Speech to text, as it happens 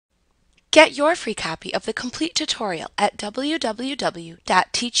Get your free copy of the complete tutorial at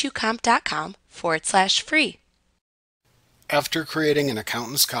www.teachucomp.com/free. After creating an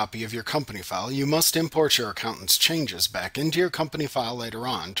accountant's copy of your company file, you must import your accountant's changes back into your company file later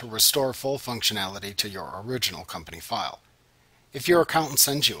on to restore full functionality to your original company file. If your accountant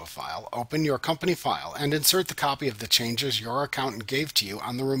sends you a file, open your company file and insert the copy of the changes your accountant gave to you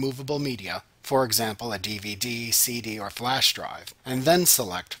on the removable media, for example a DVD, CD, or flash drive, and then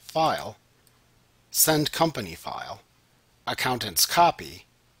select File, Send Company File, Accountant's Copy,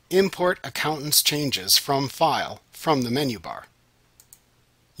 Import Accountant's Changes from File from the menu bar.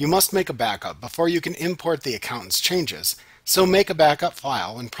 You must make a backup before you can import the accountant's changes, so make a backup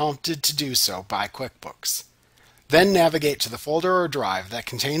file when prompted to do so by QuickBooks. Then navigate to the folder or drive that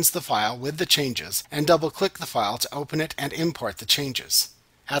contains the file with the changes and double-click the file to open it and import the changes.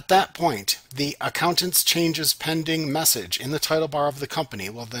 At that point, the Accountant's Changes Pending message in the title bar of the company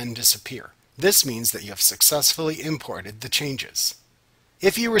will then disappear. This means that you have successfully imported the changes.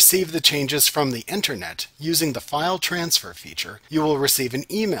 If you receive the changes from the Internet using the File Transfer feature, you will receive an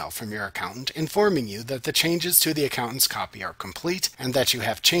email from your accountant informing you that the changes to the accountant's copy are complete and that you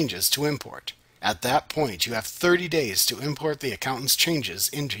have changes to import. At that point, you have 30 days to import the accountant's changes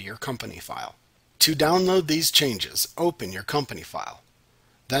into your company file. To download these changes, open your company file.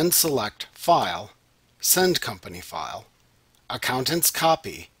 Then select File, Send Company File, Accountant's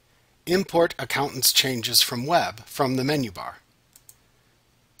Copy, Import Accountant's Changes from Web from the menu bar.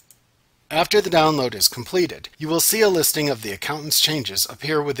 After the download is completed, you will see a listing of the accountant's changes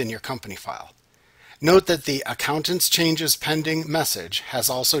appear within your company file. Note that the Accountant's Changes Pending message has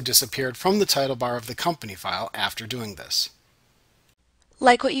also disappeared from the title bar of the company file after doing this.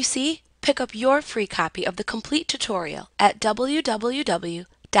 Like what you see? Pick up your free copy of the complete tutorial at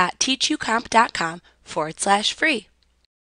www.teachucomp.com/free.